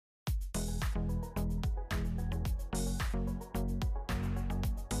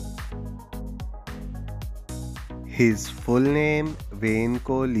His full name Wayne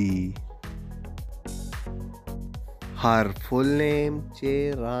Colley. Her full name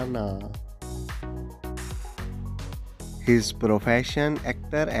Ranna. His profession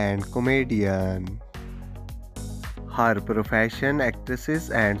actor and comedian. Her profession actresses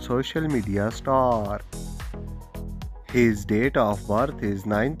and social media star. His date of birth is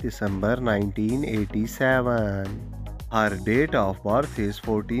 9th December 1987. Her date of birth is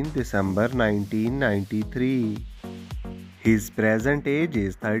 14th December 1993. His present age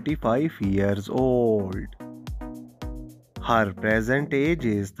is 35 years old. Her present age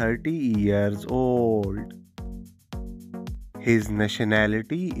is 30 years old. His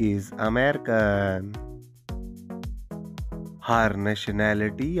nationality is American. Her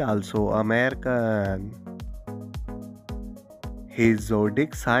nationality also American. His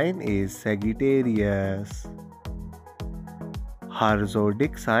zodiac sign is Sagittarius. Her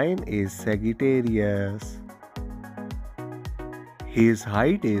zodiac sign is Sagittarius. His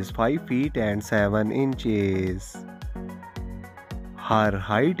height is 5 feet and 7 inches. Her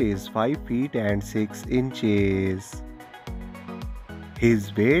height is 5 feet and 6 inches.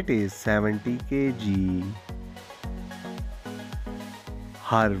 His weight is 70 kg.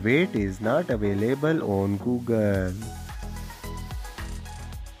 Her weight is not available on Google.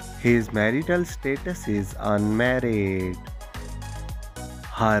 His marital status is unmarried.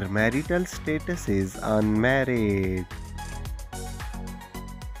 Her marital status is unmarried.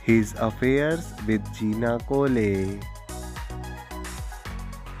 His affairs with Gina Colley.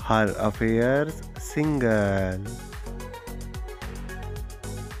 Her affairs single.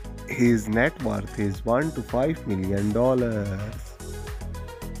 His net worth is $1 to $5 million.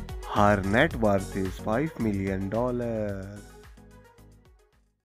 Her net worth is $5 million.